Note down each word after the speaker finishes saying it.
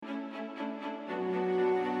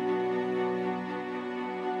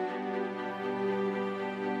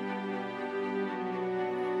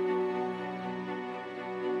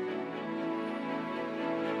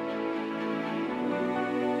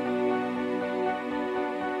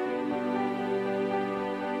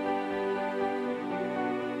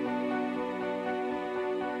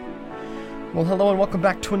Well, hello and welcome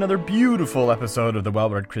back to another beautiful episode of the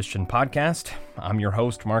Well-Read Christian Podcast. I'm your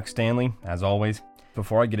host, Mark Stanley, as always.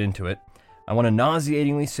 Before I get into it, I want to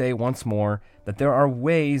nauseatingly say once more that there are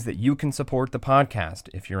ways that you can support the podcast.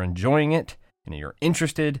 If you're enjoying it and you're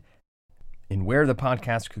interested in where the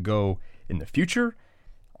podcast could go in the future,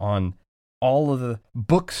 on all of the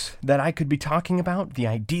books that I could be talking about, the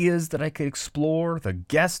ideas that I could explore, the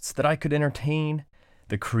guests that I could entertain,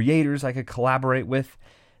 the creators I could collaborate with,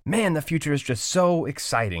 man, the future is just so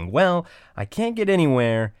exciting. Well, I can't get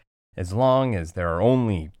anywhere as long as there are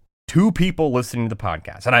only 2 people listening to the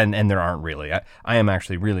podcast. And there aren't really. I am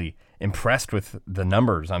actually really impressed with the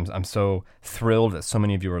numbers. I'm so thrilled that so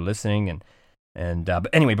many of you are listening. But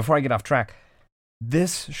anyway, before I get off track,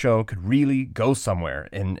 this show could really go somewhere.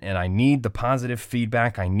 And I need the positive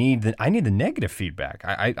feedback. I need the negative feedback.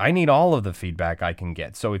 I need all of the feedback I can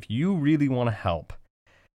get. So if you really want to help,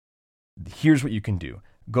 here's what you can do.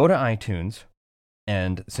 Go to iTunes,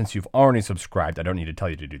 and since you've already subscribed, I don't need to tell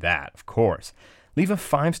you to do that, of course. Leave a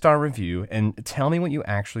 5-star review and tell me what you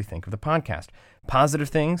actually think of the podcast. Positive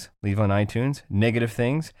things, leave on iTunes. Negative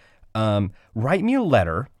things, write me a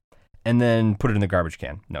letter and then put it in the garbage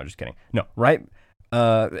can. No, just kidding. No, write,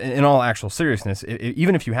 in all actual seriousness,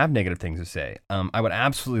 even if you have negative things to say, I would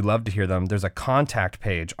absolutely love to hear them. There's a contact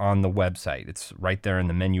page on the website. It's right there in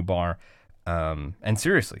the menu bar. And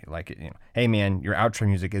seriously, hey man, your outro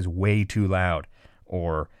music is way too loud,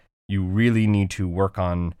 or you really need to work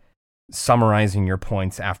on summarizing your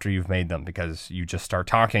points after you've made them because you just start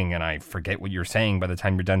talking and I forget what you're saying by the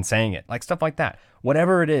time you're done saying it, like stuff like that.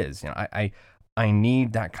 Whatever it is, I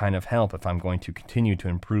need that kind of help if I'm going to continue to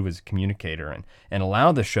improve as a communicator and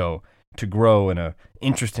allow the show to grow in a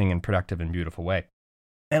interesting and productive and beautiful way.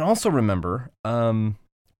 And also remember,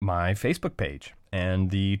 my Facebook page and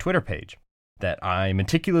the Twitter page that I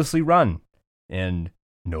meticulously run, and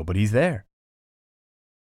nobody's there.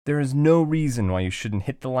 There is no reason why you shouldn't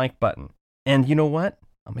hit the like button. And you know what?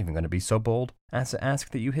 I'm even going to be so bold as to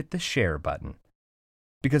ask that you hit the share button.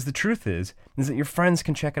 Because the truth is that your friends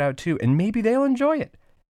can check it out too, and maybe they'll enjoy it.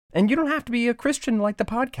 And you don't have to be a Christian like the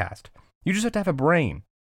podcast. You just have to have a brain.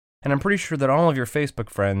 And I'm pretty sure that all of your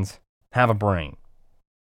Facebook friends have a brain.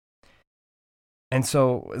 And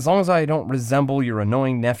so, as long as I don't resemble your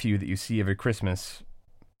annoying nephew that you see every Christmas,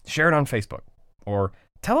 share it on Facebook. Or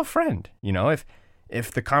tell a friend,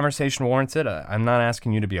 if the conversation warrants it. I'm not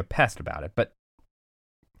asking you to be a pest about it. But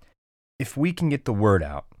if we can get the word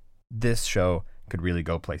out, this show could really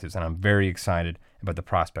go places. And I'm very excited about the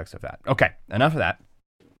prospects of that. Okay, enough of that.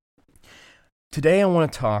 Today I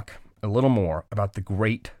want to talk a little more about the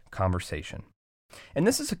great conversation. And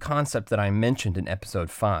this is a concept that I mentioned in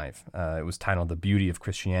episode 5. It was titled The Beauty of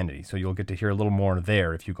Christianity, so you'll get to hear a little more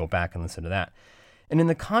there if you go back and listen to that. And in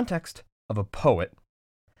the context of a poet,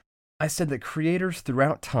 I said that creators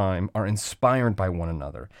throughout time are inspired by one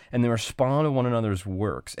another, and they respond to one another's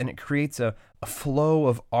works, and it creates a flow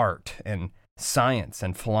of art and science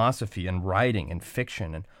and philosophy and writing and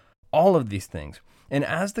fiction and all of these things. And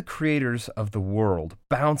as the creators of the world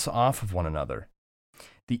bounce off of one another,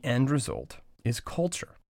 the end result is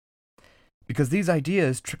culture. Because these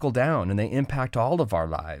ideas trickle down and they impact all of our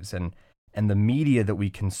lives and the media that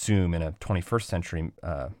we consume in a 21st century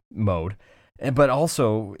mode, but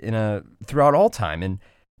also throughout all time. And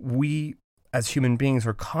we, as human beings,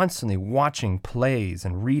 are constantly watching plays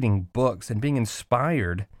and reading books and being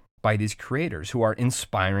inspired by these creators who are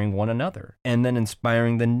inspiring one another and then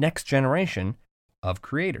inspiring the next generation of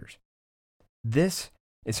creators. This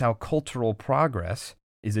is how cultural progress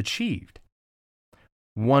is achieved.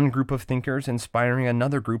 One group of thinkers inspiring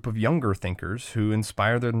another group of younger thinkers who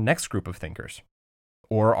inspire the next group of thinkers,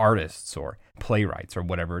 or artists, or playwrights, or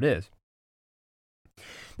whatever it is.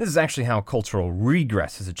 This is actually how cultural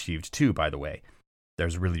regress is achieved too, by the way.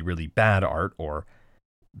 There's really, really bad art, or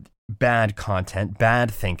bad content,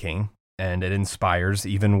 bad thinking, and it inspires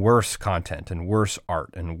even worse content, and worse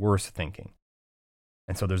art, and worse thinking.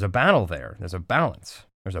 And so there's a battle there, there's a balance,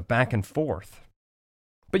 there's a back and forth.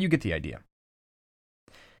 But you get the idea.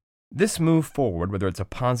 This move forward, whether it's a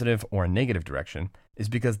positive or a negative direction, is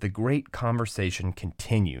because the great conversation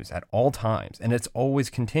continues at all times, and it's always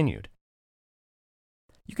continued.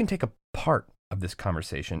 You can take a part of this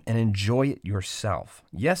conversation and enjoy it yourself.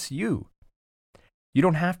 Yes, you. You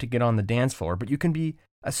don't have to get on the dance floor, but you can be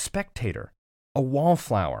a spectator, a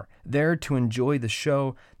wallflower, there to enjoy the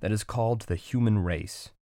show that is called the human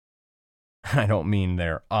race. I don't mean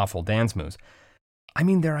their awful dance moves. I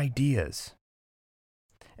mean their ideas.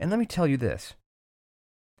 And let me tell you this.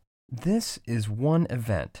 This is one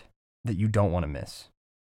event that you don't want to miss.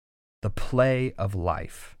 The play of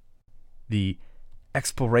life. The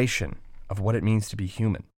exploration of what it means to be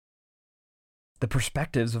human, the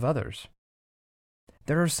perspectives of others.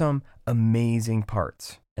 There are some amazing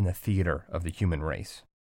parts in the theater of the human race.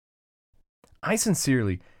 I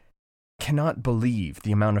sincerely cannot believe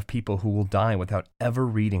the amount of people who will die without ever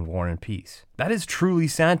reading War and Peace. That is truly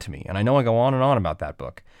sad to me, and I know I go on and on about that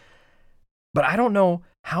book. But I don't know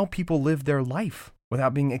how people live their life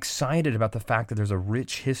without being excited about the fact that there's a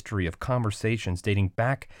rich history of conversations dating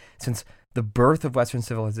back since the birth of Western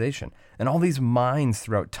civilization. And all these minds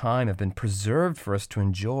throughout time have been preserved for us to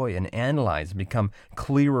enjoy and analyze and become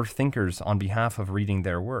clearer thinkers on behalf of reading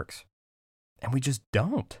their works. And we just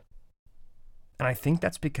don't. And I think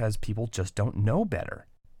that's because people just don't know better.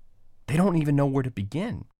 They don't even know where to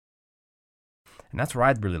begin. And that's where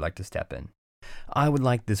I'd really like to step in. I would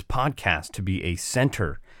like this podcast to be a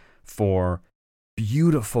center for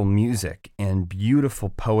beautiful music and beautiful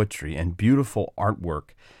poetry and beautiful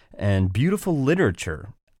artwork and beautiful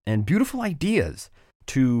literature and beautiful ideas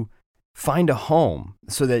to find a home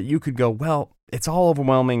so that you could go, well, it's all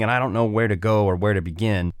overwhelming and I don't know where to go or where to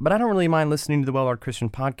begin, but I don't really mind listening to the Well Art Christian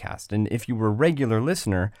podcast. And if you were a regular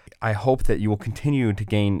listener, I hope that you will continue to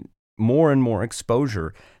gain more and more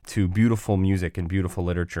exposure to beautiful music and beautiful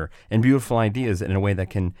literature and beautiful ideas in a way that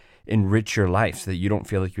can enrich your life so that you don't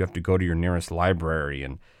feel like you have to go to your nearest library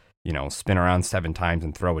and, spin around 7 times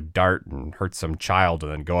and throw a dart and hurt some child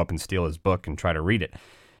and then go up and steal his book and try to read it.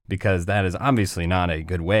 Because that is obviously not a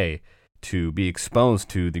good way to be exposed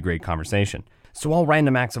to the great conversation. So all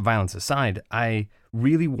random acts of violence aside, I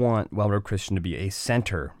really want Well Art Christian to be a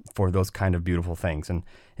center for those kind of beautiful things. And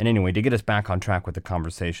anyway, to get us back on track with the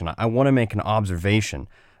conversation, I want to make an observation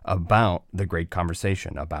about the great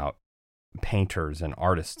conversation, about painters and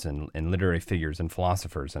artists and literary figures and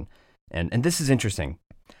philosophers. And this is interesting.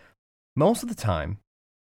 Most of the time,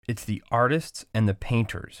 it's the artists and the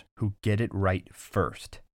painters who get it right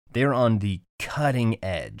first. They're on the cutting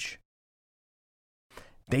edge.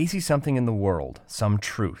 They see something in the world, some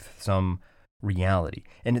truth, some reality,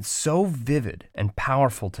 and it's so vivid and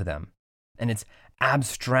powerful to them, and it's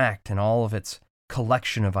abstract in all of its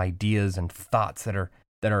collection of ideas and thoughts that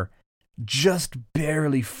are just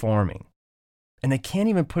barely forming, and they can't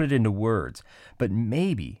even put it into words, but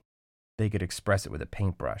maybe they could express it with a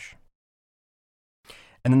paintbrush.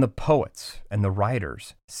 And then the poets and the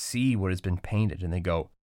writers see what has been painted, and they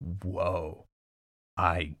go, whoa,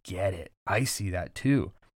 I get it. I see that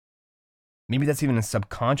too. Maybe that's even a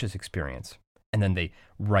subconscious experience. And then they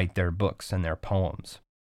write their books and their poems.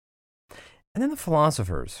 And then the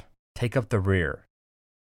philosophers take up the rear.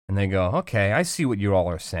 And they go, okay, I see what you all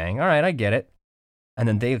are saying. All right, I get it. And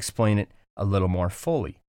then they explain it a little more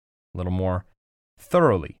fully, a little more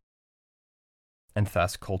thoroughly. And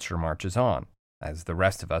thus culture marches on, as the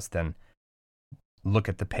rest of us then look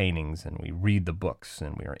at the paintings and we read the books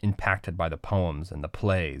and we are impacted by the poems and the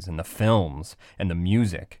plays and the films and the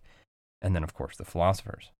music. And then, of course, the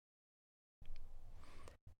philosophers.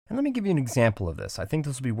 And let me give you an example of this. I think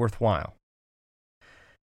this will be worthwhile.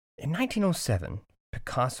 In 1907,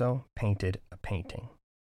 Picasso painted a painting.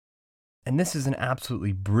 And this is an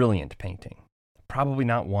absolutely brilliant painting. Probably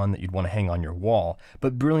not one that you'd want to hang on your wall,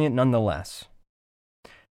 but brilliant nonetheless.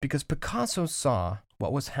 Because Picasso saw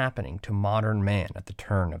what was happening to modern man at the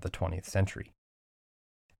turn of the 20th century.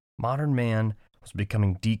 Modern man was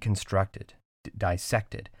becoming deconstructed,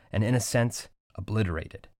 dissected, and in a sense,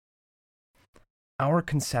 obliterated. Our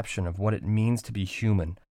conception of what it means to be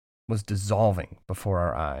human was dissolving before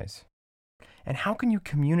our eyes. And how can you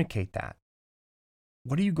communicate that?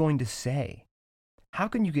 What are you going to say? How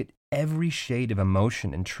can you get every shade of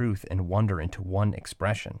emotion and truth and wonder into one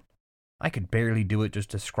expression? I could barely do it just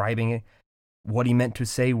describing it, what he meant to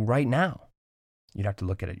say right now. You'd have to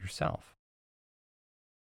look at it yourself.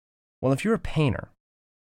 Well, if you're a painter,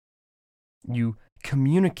 you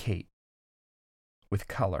communicate with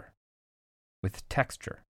color, with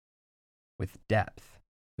texture, with depth,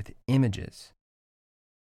 with images,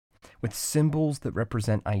 with symbols that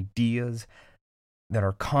represent ideas that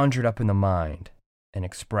are conjured up in the mind and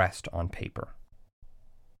expressed on paper.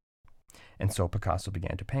 And so Picasso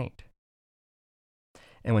began to paint.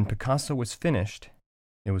 And when Picasso was finished,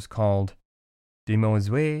 it was called De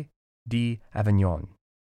Musée d'Avignon.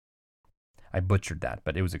 I butchered that,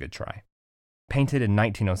 but it was a good try. Painted in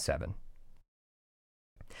 1907.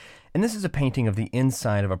 And this is a painting of the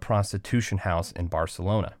inside of a prostitution house in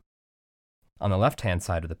Barcelona. On the left-hand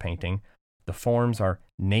side of the painting, the forms are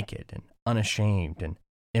naked and unashamed and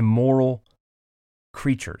immoral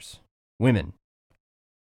creatures, women,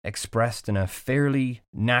 expressed in a fairly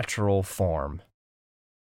natural form.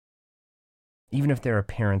 Even if their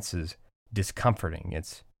appearance is discomforting,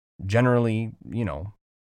 it's generally,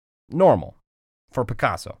 normal for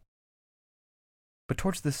Picasso. But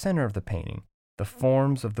towards the center of the painting, the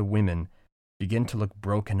forms of the women begin to look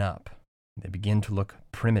broken up. They begin to look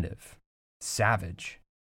primitive, savage,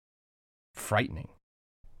 frightening.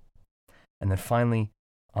 And then finally,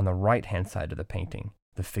 on the right-hand side of the painting,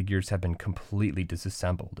 the figures have been completely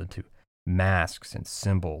disassembled into masks and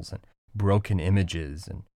symbols and broken images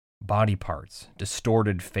and body parts,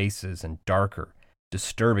 distorted faces, and darker,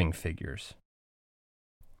 disturbing figures.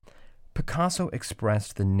 Picasso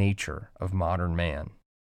expressed the nature of modern man.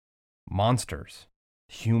 Monsters,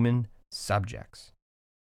 human subjects.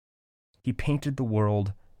 He painted the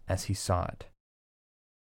world as he saw it.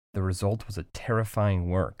 The result was a terrifying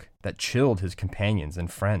work that chilled his companions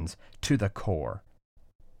and friends to the core.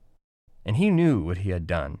 And he knew what he had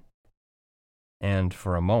done. And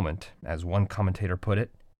for a moment, as one commentator put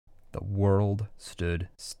it, the world stood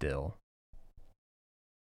still.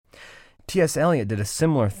 T.S. Eliot did a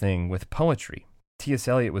similar thing with poetry. T.S.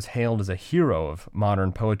 Eliot was hailed as a hero of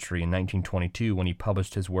modern poetry in 1922 when he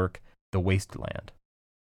published his work, The Waste Land.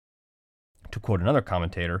 To quote another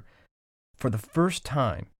commentator, for the first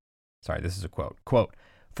time, this is a quote,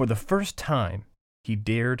 for the first time, he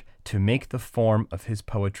dared to make the form of his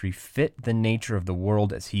poetry fit the nature of the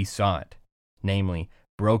world as he saw it, namely,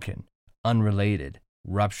 broken, unrelated,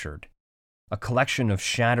 ruptured, a collection of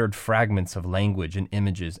shattered fragments of language and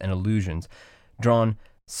images and illusions, drawn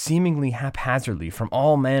seemingly haphazardly from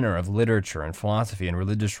all manner of literature and philosophy and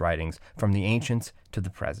religious writings, from the ancients to the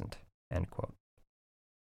present, end quote.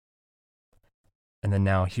 And then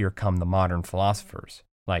now here come the modern philosophers,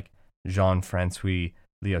 like Jean-Francois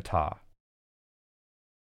Lyotard.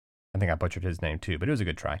 I think I butchered his name too, but it was a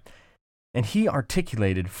good try. And he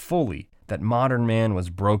articulated fully that modern man was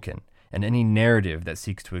broken, and any narrative that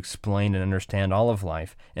seeks to explain and understand all of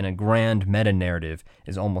life in a grand meta-narrative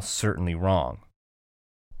is almost certainly wrong.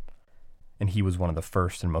 And he was one of the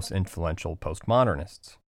first and most influential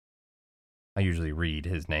postmodernists. I usually read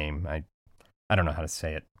his name. I don't know how to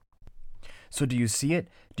say it. So do you see it?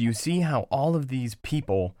 Do you see how all of these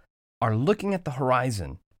people are looking at the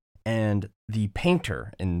horizon, and the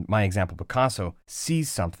painter, in my example Picasso, sees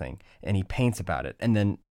something and he paints about it, and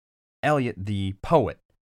then Eliot, the poet,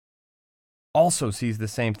 also sees the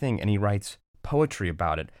same thing and he writes poetry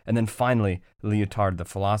about it, and then finally Lyotard, the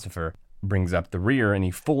philosopher, brings up the rear and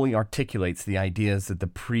he fully articulates the ideas that the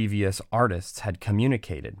previous artists had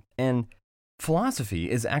communicated. And philosophy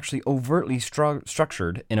is actually overtly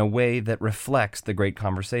structured in a way that reflects the great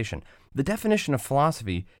conversation. The definition of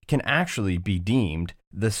philosophy can actually be deemed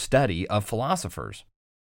the study of philosophers.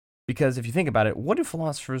 Because if you think about it, what do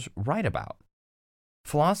philosophers write about?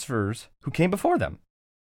 Philosophers who came before them.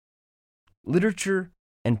 Literature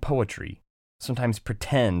and poetry sometimes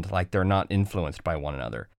pretend like they're not influenced by one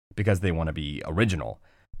another because they want to be original.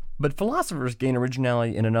 But philosophers gain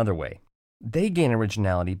originality in another way. They gain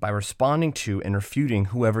originality by responding to and refuting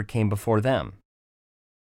whoever came before them.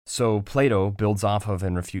 So Plato builds off of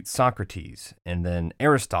and refutes Socrates, and then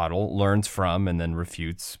Aristotle learns from and then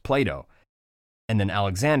refutes Plato. And then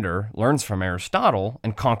Alexander learns from Aristotle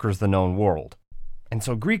and conquers the known world. And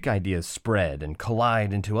so Greek ideas spread and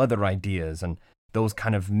collide into other ideas, and those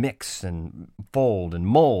kind of mix and fold and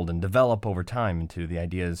mold and develop over time into the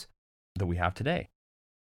ideas that we have today.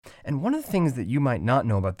 And one of the things that you might not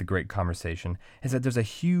know about the Great Conversation is that there's a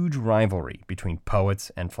huge rivalry between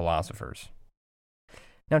poets and philosophers.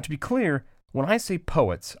 Now, to be clear, when I say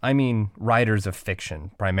poets, I mean writers of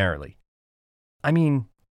fiction, primarily. I mean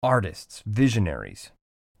artists, visionaries.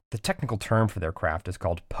 The technical term for their craft is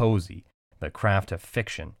called poesy, the craft of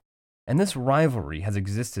fiction. And this rivalry has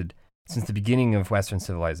existed since the beginning of Western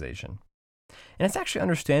civilization. And it's actually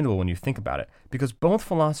understandable when you think about it, because both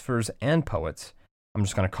philosophers and poets, I'm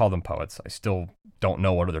just going to call them poets, I still don't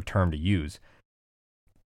know what other term to use,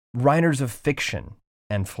 writers of fiction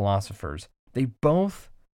and philosophers, they both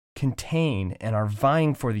contain and are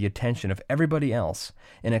vying for the attention of everybody else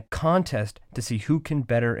in a contest to see who can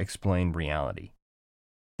better explain reality.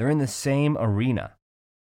 They're in the same arena.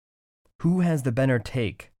 Who has the better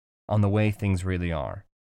take on the way things really are?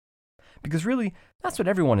 Because really, that's what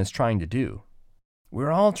everyone is trying to do.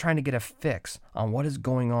 We're all trying to get a fix on what is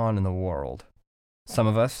going on in the world. Some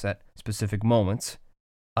of us at specific moments,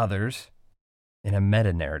 others in a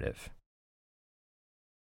meta-narrative.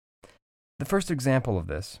 The first example of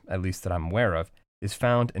this, at least that I'm aware of, is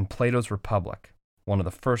found in Plato's Republic, one of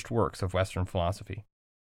the first works of Western philosophy.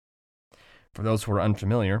 For those who are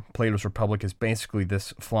unfamiliar, Plato's Republic is basically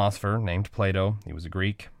this philosopher named Plato. He was a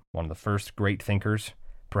Greek, one of the first great thinkers,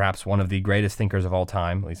 perhaps one of the greatest thinkers of all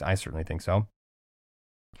time, at least I certainly think so.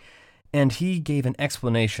 And he gave an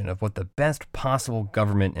explanation of what the best possible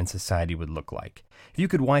government and society would look like. If you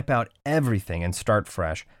could wipe out everything and start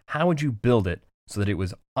fresh, how would you build it so that it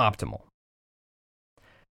was optimal?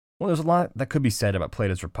 Well, there's a lot that could be said about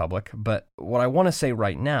Plato's Republic, but what I want to say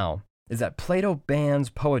right now is that Plato bans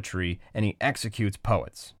poetry and he executes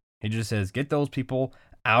poets. He just says, get those people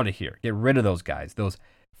out of here. Get rid of those guys, those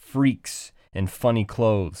freaks in funny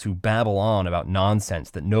clothes who babble on about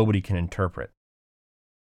nonsense that nobody can interpret.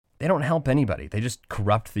 They don't help anybody. They just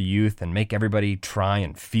corrupt the youth and make everybody try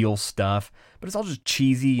and feel stuff, but it's all just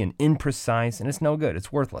cheesy and imprecise, and it's no good.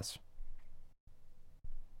 It's worthless.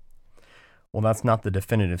 Well, that's not the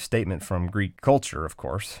definitive statement from Greek culture, of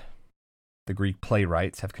course. The Greek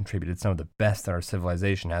playwrights have contributed some of the best that our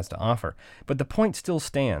civilization has to offer, but the point still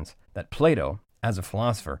stands that Plato, as a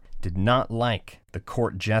philosopher, did not like the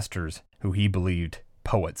court jesters who he believed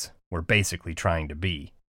poets were basically trying to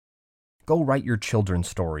be. Go write your children's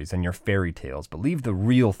stories and your fairy tales, but leave the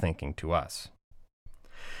real thinking to us.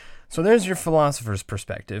 So there's your philosopher's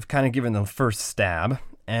perspective, kind of given the first stab.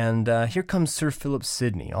 And here comes Sir Philip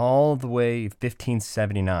Sidney, all the way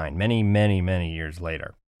 1579, many years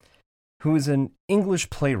later, who is an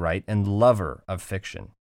English playwright and lover of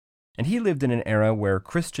fiction. And he lived in an era where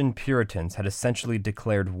Christian Puritans had essentially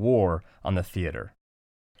declared war on the theater.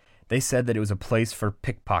 They said that it was a place for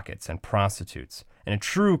pickpockets and prostitutes, and a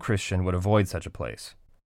true Christian would avoid such a place.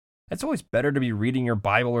 It's always better to be reading your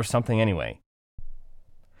Bible or something anyway.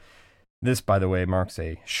 This, by the way, marks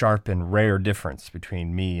a sharp and rare difference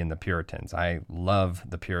between me and the Puritans. I love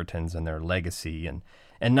the Puritans and their legacy, and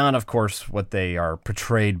not, of course, what they are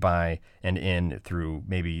portrayed by and in through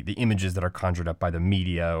maybe the images that are conjured up by the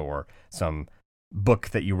media or some book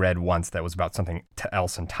that you read once that was about something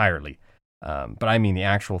else entirely. But I mean the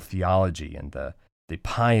actual theology and the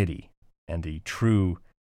piety and the true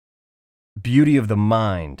beauty of the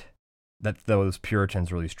mind that those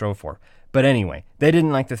Puritans really strove for. But anyway, they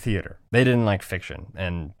didn't like the theater. They didn't like fiction,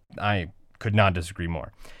 and I could not disagree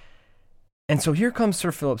more. And so here comes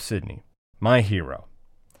Sir Philip Sidney, my hero,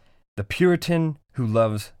 the Puritan who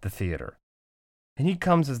loves the theater. And he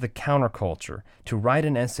comes as the counterculture to write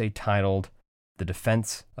an essay titled The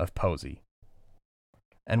Defense of Poesy.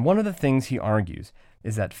 And one of the things he argues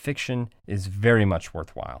is that fiction is very much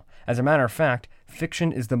worthwhile. As a matter of fact,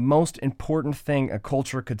 fiction is the most important thing a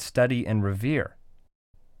culture could study and revere.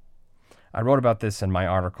 I wrote about this in my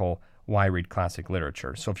article, Why Read Classic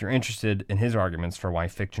Literature. So if you're interested in his arguments for why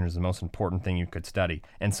fiction is the most important thing you could study,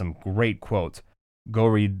 and some great quotes, go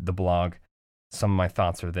read the blog. Some of my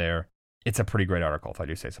thoughts are there. It's a pretty great article, if I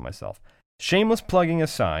do say so myself. Shameless plugging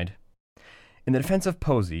aside, in The Defense of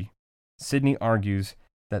Poesy, Sidney argues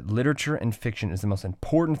that literature and fiction is the most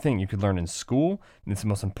important thing you could learn in school, and it's the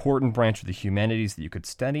most important branch of the humanities that you could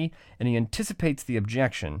study, and he anticipates the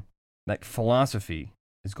objection that philosophy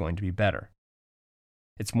is going to be better.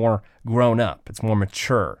 It's more grown up, it's more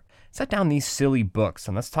mature. Set down these silly books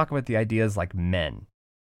and let's talk about the ideas like men.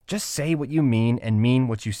 Just say what you mean and mean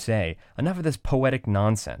what you say. Enough of this poetic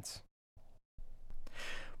nonsense.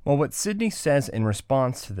 Well, what Sidney says in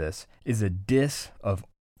response to this is a diss of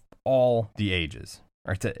all the ages.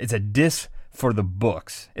 It's a diss for the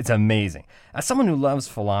books. It's amazing. As someone who loves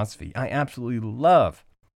philosophy, I absolutely love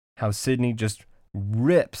how Sidney just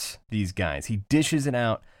rips these guys. He dishes it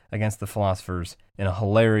out against the philosophers in a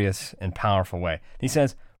hilarious and powerful way. He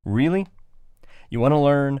says, really? You want to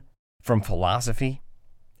learn from philosophy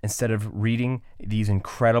instead of reading these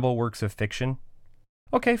incredible works of fiction?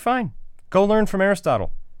 Okay, fine. Go learn from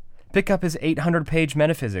Aristotle. Pick up his 800-page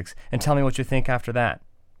Metaphysics and tell me what you think after that.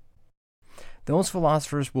 Those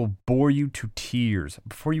philosophers will bore you to tears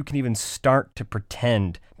before you can even start to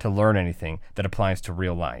pretend to learn anything that applies to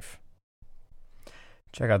real life.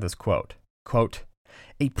 Check out this quote. Quote,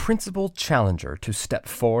 "A principal challenger to step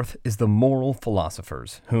forth is the moral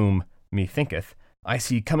philosophers, whom, methinketh, I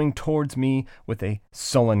see coming towards me with a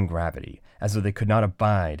sullen gravity, as though they could not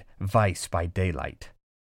abide vice by daylight.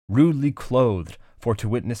 Rudely clothed, for to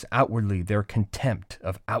witness outwardly their contempt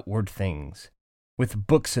of outward things. With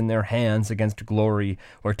books in their hands against glory,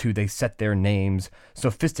 whereto they set their names,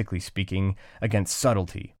 sophistically speaking, against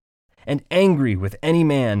subtlety. And angry with any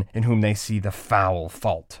man in whom they see the foul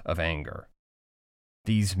fault of anger.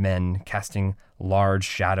 These men casting large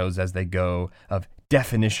shadows as they go of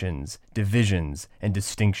definitions, divisions, and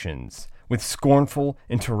distinctions, with scornful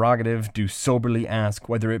interrogative do soberly ask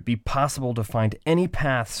whether it be possible to find any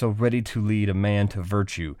path so ready to lead a man to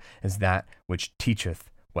virtue as that which teacheth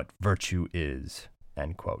what virtue is."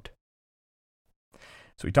 End quote.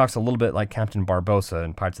 So he talks a little bit like Captain Barbossa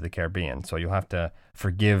in Pirates of the Caribbean, so you'll have to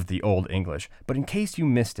forgive the old English. But in case you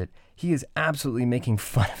missed it, he is absolutely making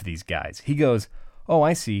fun of these guys. He goes, "Oh,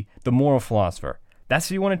 I see, the moral philosopher. That's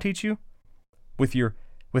what you want to teach you?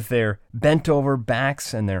 With their bent over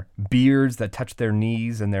backs and their beards that touch their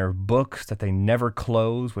knees and their books that they never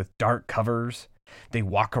close with dark covers. They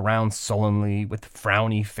walk around sullenly with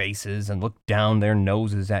frowny faces and look down their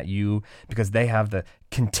noses at you because they have the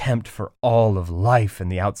contempt for all of life in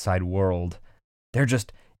the outside world. They're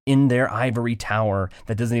just in their ivory tower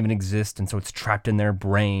that doesn't even exist, and so it's trapped in their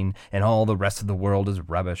brain, and all the rest of the world is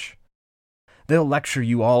rubbish. They'll lecture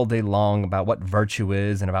you all day long about what virtue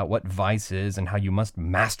is and about what vice is and how you must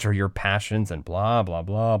master your passions and blah, blah,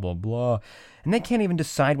 blah, blah, blah. And they can't even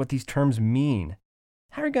decide what these terms mean.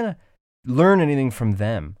 How are you going to learn anything from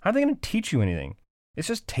them? How are they going to teach you anything? It's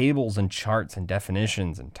just tables and charts and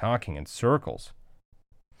definitions and talking in circles.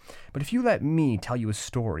 But if you let me tell you a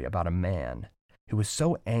story about a man who was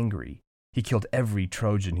so angry he killed every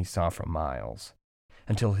Trojan he saw for miles,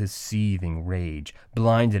 until his seething rage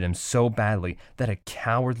blinded him so badly that a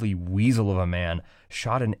cowardly weasel of a man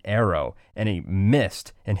shot an arrow and he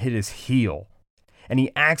missed and hit his heel, and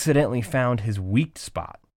he accidentally found his weak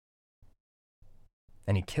spot,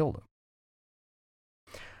 and he killed him.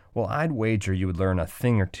 Well, I'd wager you would learn a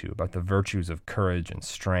thing or two about the virtues of courage and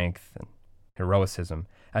strength and heroicism,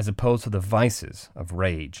 as opposed to the vices of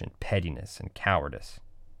rage and pettiness and cowardice.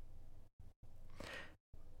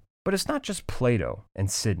 But it's not just Plato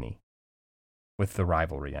and Sidney, with the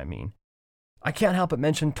rivalry, I mean. I can't help but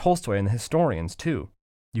mention Tolstoy and the historians, too.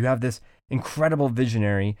 You have this incredible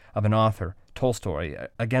visionary of an author, Tolstoy,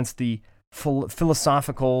 against the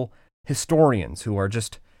philosophical historians who are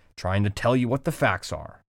just trying to tell you what the facts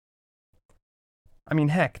are. I mean,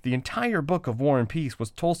 heck, the entire book of War and Peace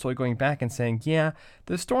was Tolstoy going back and saying, yeah,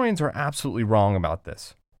 the historians are absolutely wrong about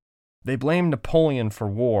this. They blame Napoleon for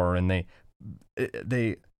war, and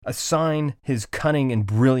they assign his cunning and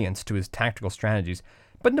brilliance to his tactical strategies,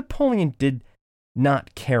 but Napoleon did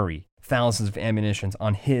not carry thousands of ammunitions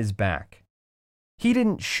on his back. He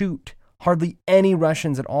didn't shoot hardly any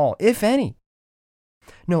Russians at all, if any.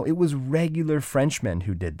 No, it was regular Frenchmen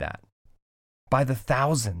who did that, by the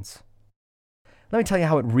thousands. Let me tell you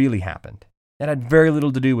how it really happened. It had very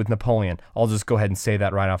little to do with Napoleon. I'll just go ahead and say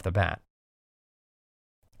that right off the bat.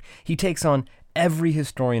 He takes on every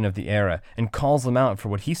historian of the era and calls them out for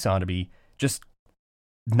what he saw to be just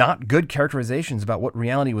not good characterizations about what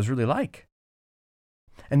reality was really like.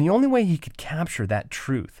 And the only way he could capture that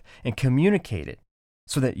truth and communicate it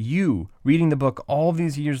so that you, reading the book all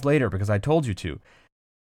these years later, because I told you to,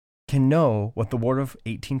 can know what the War of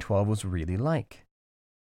 1812 was really like.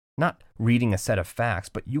 Not reading a set of facts,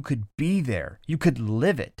 but you could be there. You could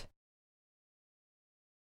live it.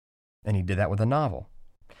 And he did that with a novel.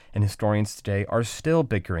 And historians today are still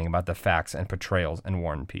bickering about the facts and portrayals in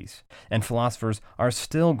War and Peace. And philosophers are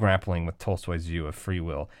still grappling with Tolstoy's view of free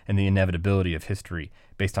will and the inevitability of history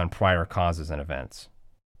based on prior causes and events.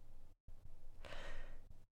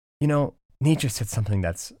 You know, Nietzsche said something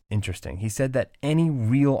that's interesting. He said that any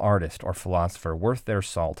real artist or philosopher worth their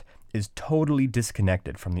salt is totally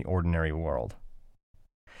disconnected from the ordinary world.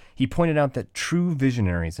 He pointed out that true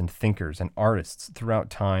visionaries and thinkers and artists throughout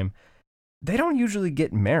time, they don't usually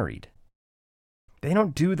get married. They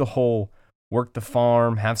don't do the whole work the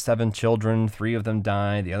farm, have 7 children, 3 of them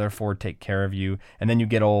die, the other 4 take care of you, and then you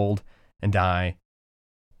get old and die.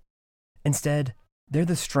 Instead, they're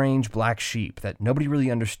the strange black sheep that nobody really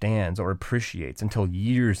understands or appreciates until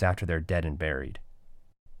years after they're dead and buried.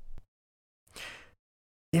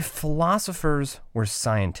 If philosophers were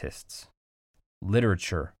scientists,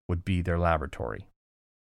 literature would be their laboratory.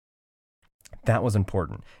 That was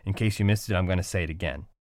important. In case you missed it, I'm going to say it again.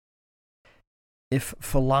 If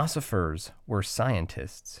philosophers were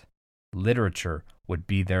scientists, literature would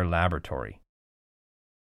be their laboratory.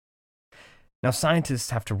 Now,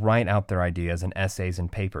 scientists have to write out their ideas in essays and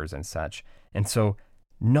papers and such, and so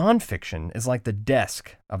nonfiction is like the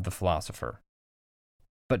desk of the philosopher.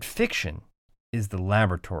 But fiction is the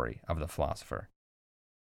laboratory of the philosopher.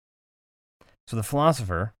 So the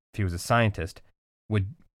philosopher, if he was a scientist,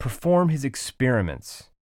 would perform his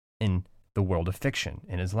experiments in the world of fiction,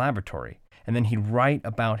 in his laboratory, and then he'd write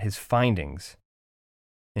about his findings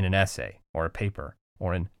in an essay or a paper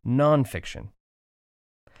or in nonfiction.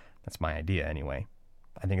 That's my idea anyway.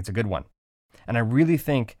 I think it's a good one. And I really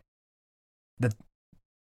think that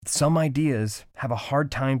some ideas have a hard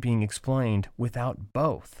time being explained without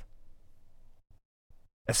both.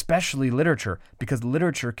 Especially literature, because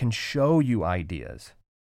literature can show you ideas.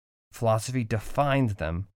 Philosophy defines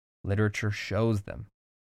them, literature shows them.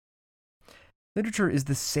 Literature is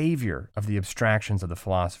the savior of the abstractions of the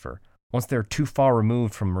philosopher once they're too far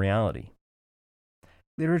removed from reality.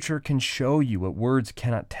 Literature can show you what words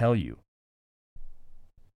cannot tell you.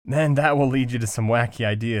 And that will lead you to some wacky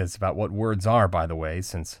ideas about what words are, by the way,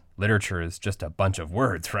 since literature is just a bunch of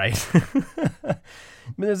words, right? But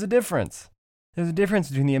there's a difference. There's a difference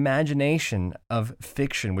between the imagination of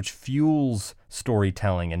fiction, which fuels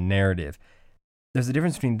storytelling and narrative. There's a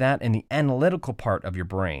difference between that and the analytical part of your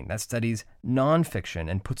brain that studies nonfiction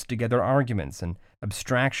and puts together arguments and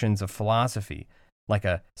abstractions of philosophy, like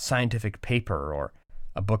a scientific paper or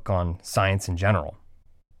a book on science in general.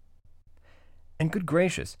 And good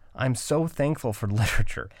gracious, I'm so thankful for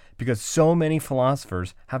literature because so many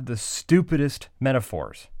philosophers have the stupidest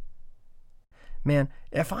metaphors. Man,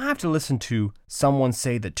 if I have to listen to someone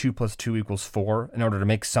say that 2 + 2 = 4 in order to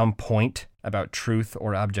make some point about truth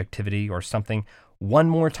or objectivity or something one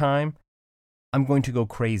more time, I'm going to go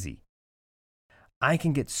crazy. I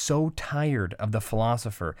can get so tired of the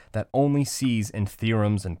philosopher that only sees in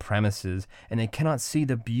theorems and premises, and they cannot see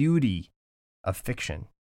the beauty of fiction.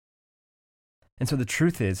 And so the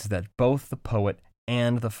truth is that both the poet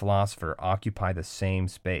and the philosopher occupy the same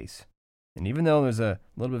space. And even though there's a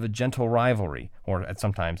little bit of a gentle rivalry, or at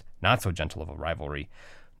sometimes not so gentle of a rivalry,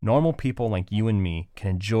 normal people like you and me can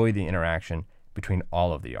enjoy the interaction between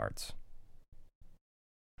all of the arts.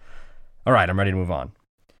 All right, I'm ready to move on.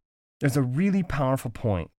 There's a really powerful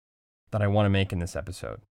point that I want to make in this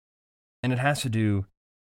episode, and it has to do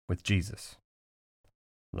with Jesus.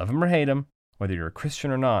 Love him or hate him, whether you're a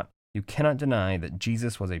Christian or not, you cannot deny that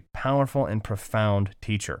Jesus was a powerful and profound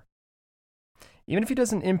teacher. Even if he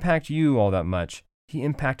doesn't impact you all that much, he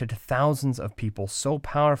impacted thousands of people so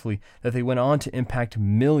powerfully that they went on to impact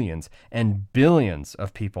millions and billions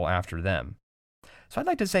of people after them. So I'd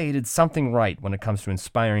like to say he did something right when it comes to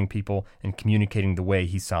inspiring people and communicating the way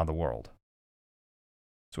he saw the world.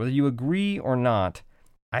 So whether you agree or not,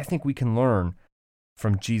 I think we can learn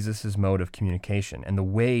from Jesus' mode of communication and the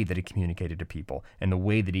way that he communicated to people and the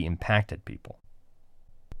way that he impacted people.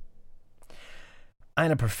 I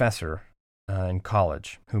had a professor in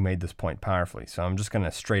college who made this point powerfully, so I'm just going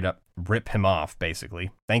to straight up rip him off,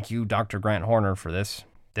 basically. Thank you, Dr. Grant Horner, for this.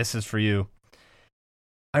 This is for you.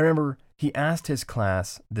 I remember he asked his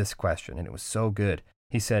class this question, and it was so good.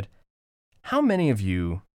 He said, "How many of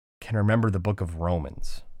you can remember the book of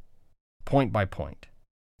Romans? Point by point,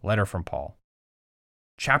 letter from Paul,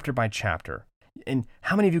 chapter by chapter, and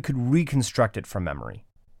how many of you could reconstruct it from memory?"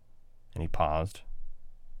 And he paused.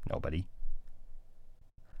 Nobody.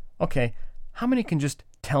 Okay, how many can just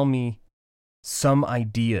tell me some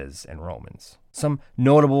ideas in Romans? Some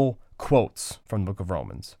notable quotes from the book of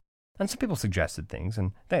Romans? And some people suggested things,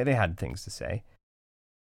 and they had things to say.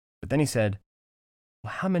 But then he said,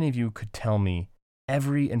 well, how many of you could tell me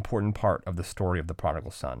every important part of the story of the prodigal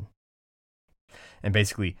son? And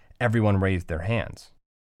basically, everyone raised their hands.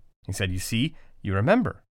 He said, you see, you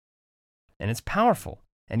remember. And it's powerful,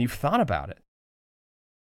 and you've thought about it.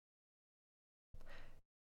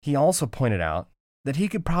 He also pointed out that he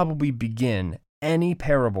could probably begin any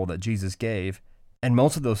parable that Jesus gave, and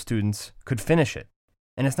most of those students could finish it.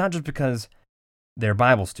 And it's not just because they're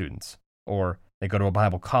Bible students or they go to a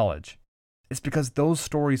Bible college. It's because those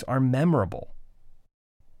stories are memorable.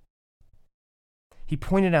 He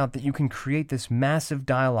pointed out that you can create this massive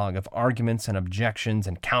dialogue of arguments and objections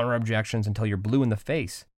and counter-objections until you're blue in the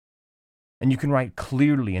face. And you can write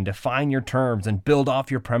clearly and define your terms and build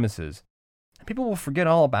off your premises. People will forget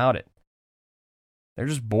all about it. They're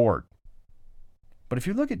just bored. But if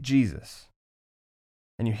you look at Jesus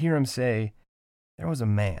and you hear him say, there was a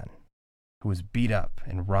man who was beat up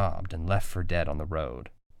and robbed and left for dead on the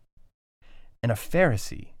road, and a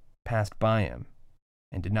Pharisee passed by him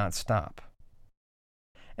and did not stop,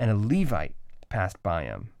 and a Levite passed by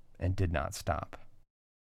him and did not stop.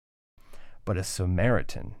 But a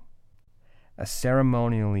Samaritan, a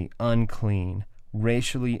ceremonially unclean,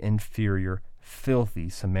 racially inferior, filthy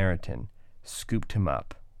Samaritan, scooped him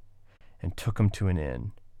up and took him to an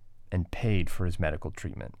inn and paid for his medical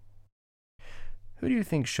treatment. Who do you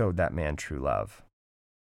think showed that man true love?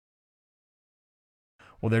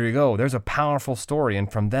 Well, there you go. There's a powerful story,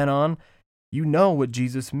 and from then on, you know what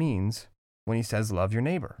Jesus means when he says love your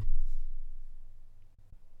neighbor.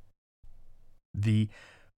 The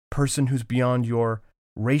person who's beyond your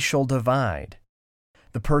racial divide.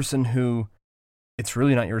 The person who it's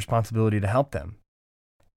really not your responsibility to help them.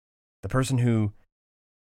 The person who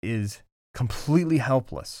is completely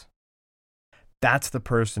helpless. That's the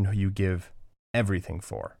person who you give everything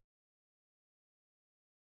for.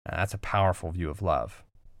 Now, that's a powerful view of love.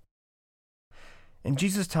 And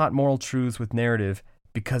Jesus taught moral truths with narrative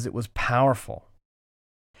because it was powerful.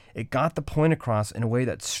 It got the point across in a way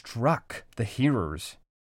that struck the hearers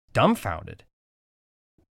dumbfounded.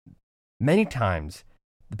 Many times,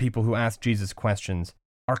 the people who ask Jesus questions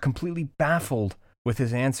are completely baffled with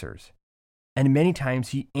his answers. And many times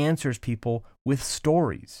he answers people with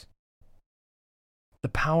stories. The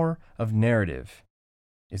power of narrative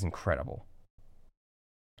is incredible.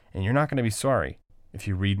 And you're not going to be sorry if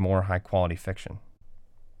you read more high-quality fiction.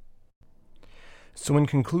 So in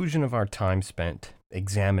conclusion of our time spent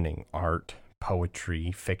examining art,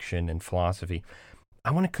 poetry, fiction, and philosophy,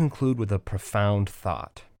 I want to conclude with a profound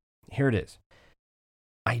thought. Here it is.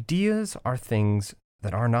 Ideas are things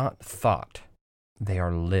that are not thought. They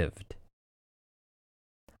are lived.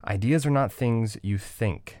 Ideas are not things you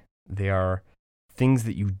think. They are things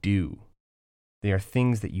that you do. They are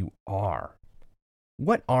things that you are.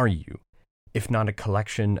 What are you, if not a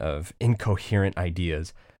collection of incoherent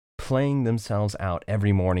ideas playing themselves out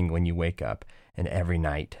every morning when you wake up and every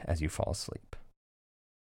night as you fall asleep?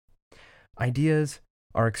 Ideas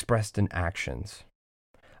are expressed in actions.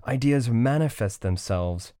 Ideas manifest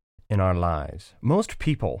themselves in our lives. Most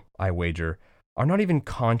people, I wager, are not even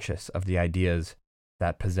conscious of the ideas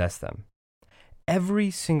that possess them. Every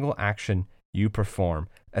single action you perform,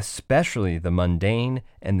 especially the mundane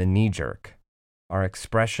and the knee-jerk, are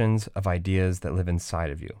expressions of ideas that live inside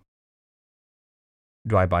of you.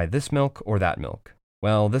 Do I buy this milk or that milk?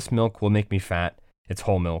 Well, this milk will make me fat. It's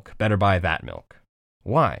whole milk. Better buy that milk.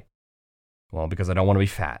 Why? Well, because I don't want to be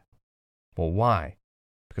fat. Well, why?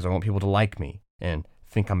 Because I want people to like me and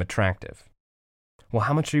think I'm attractive. Well,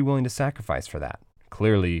 how much are you willing to sacrifice for that?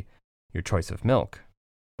 Clearly, your choice of milk.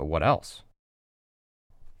 But what else?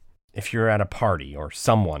 If you're at a party, or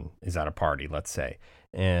someone is at a party, let's say,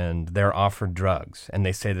 and they're offered drugs, and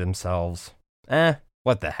they say to themselves,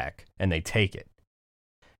 what the heck, and they take it.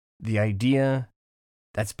 The idea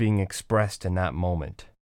that's being expressed in that moment,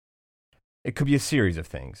 it could be a series of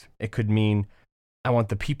things. It could mean, I want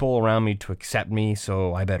the people around me to accept me,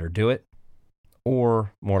 so I better do it.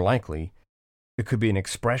 Or, more likely, it could be an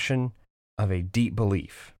expression of a deep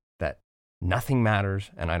belief that nothing matters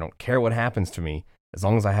and I don't care what happens to me as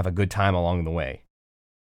long as I have a good time along the way.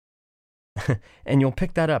 And you'll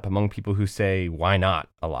pick that up among people who say, why not,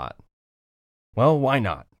 a lot. Well, why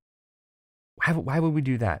not? Why would we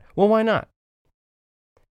do that? Well, why not?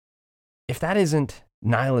 If that isn't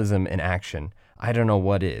nihilism in action, I don't know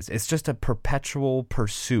what is. It's just a perpetual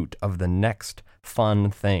pursuit of the next fun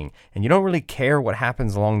thing. And you don't really care what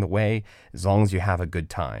happens along the way as long as you have a good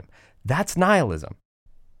time. That's nihilism.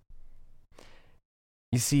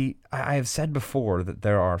 You see, I have said before that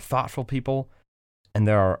there are thoughtful people and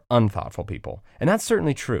there are unthoughtful people. And that's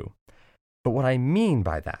certainly true. But what I mean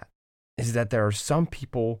by that is that there are some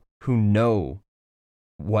people who know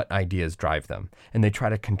what ideas drive them. And they try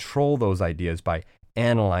to control those ideas by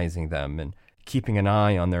analyzing them and keeping an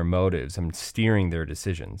eye on their motives and steering their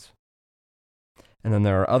decisions. And then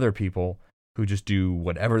there are other people who just do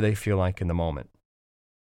whatever they feel like in the moment.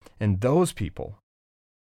 And those people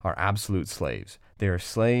are absolute slaves. They are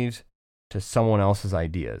slaves to someone else's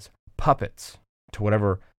ideas, puppets to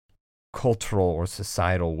whatever cultural or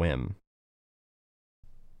societal whim.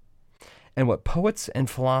 And what poets and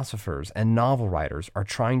philosophers and novel writers are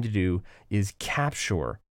trying to do is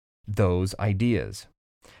capture those ideas.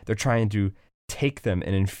 They're trying to take them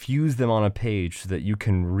and infuse them on a page so that you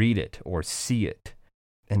can read it or see it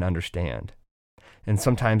and understand. And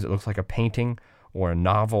sometimes it looks like a painting or a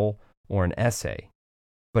novel or an essay.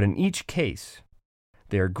 But in each case,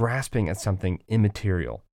 they are grasping at something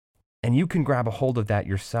immaterial. And you can grab a hold of that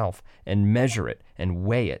yourself and measure it and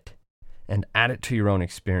weigh it and add it to your own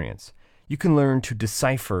experience. You can learn to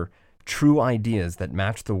decipher true ideas that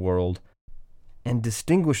match the world and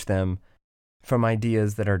distinguish them from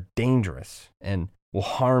ideas that are dangerous and will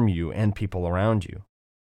harm you and people around you.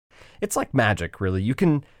 It's like magic, really. You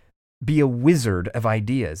can be a wizard of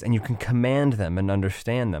ideas and you can command them and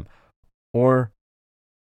understand them, or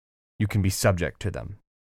you can be subject to them.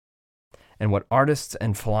 And what artists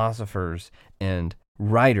and philosophers and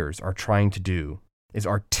writers are trying to do is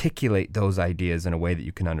articulate those ideas in a way that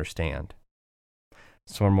you can understand.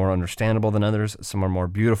 Some are more understandable than others, some are more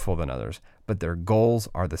beautiful than others, but their goals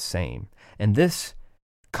are the same. And this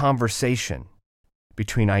conversation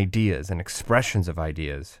between ideas and expressions of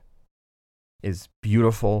ideas is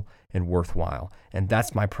beautiful and worthwhile. And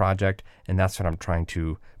that's my project, and that's what I'm trying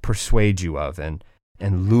to persuade you of and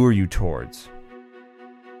lure you towards.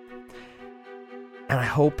 And I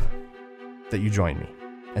hope that you join me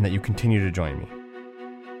and that you continue to join me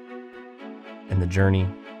in the journey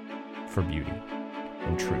for beauty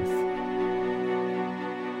and truth.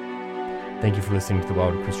 Thank you for listening to the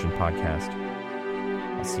Wildwood Christian Podcast.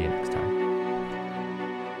 I'll see you next time.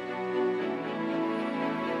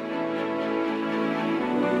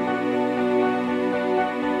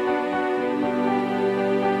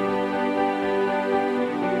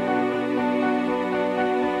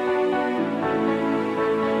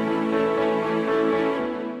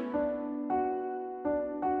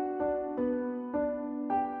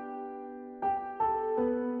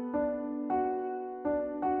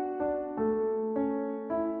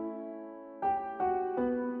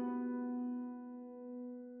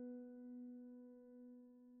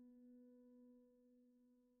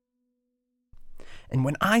 And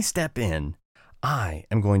when I step in, I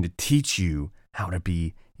am going to teach you how to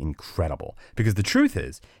be incredible. Because the truth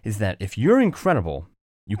is that if you're incredible,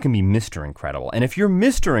 you can be Mr. Incredible. And if you're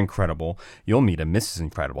Mr. Incredible, you'll meet a Mrs.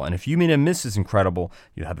 Incredible. And if you meet a Mrs. Incredible,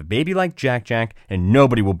 you'll have a baby like Jack Jack, and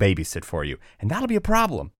nobody will babysit for you. And that'll be a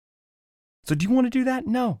problem. So do you want to do that?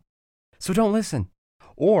 No. So don't listen.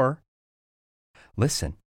 Or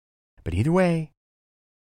listen. But either way,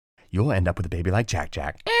 you'll end up with a baby like Jack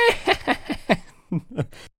Jack.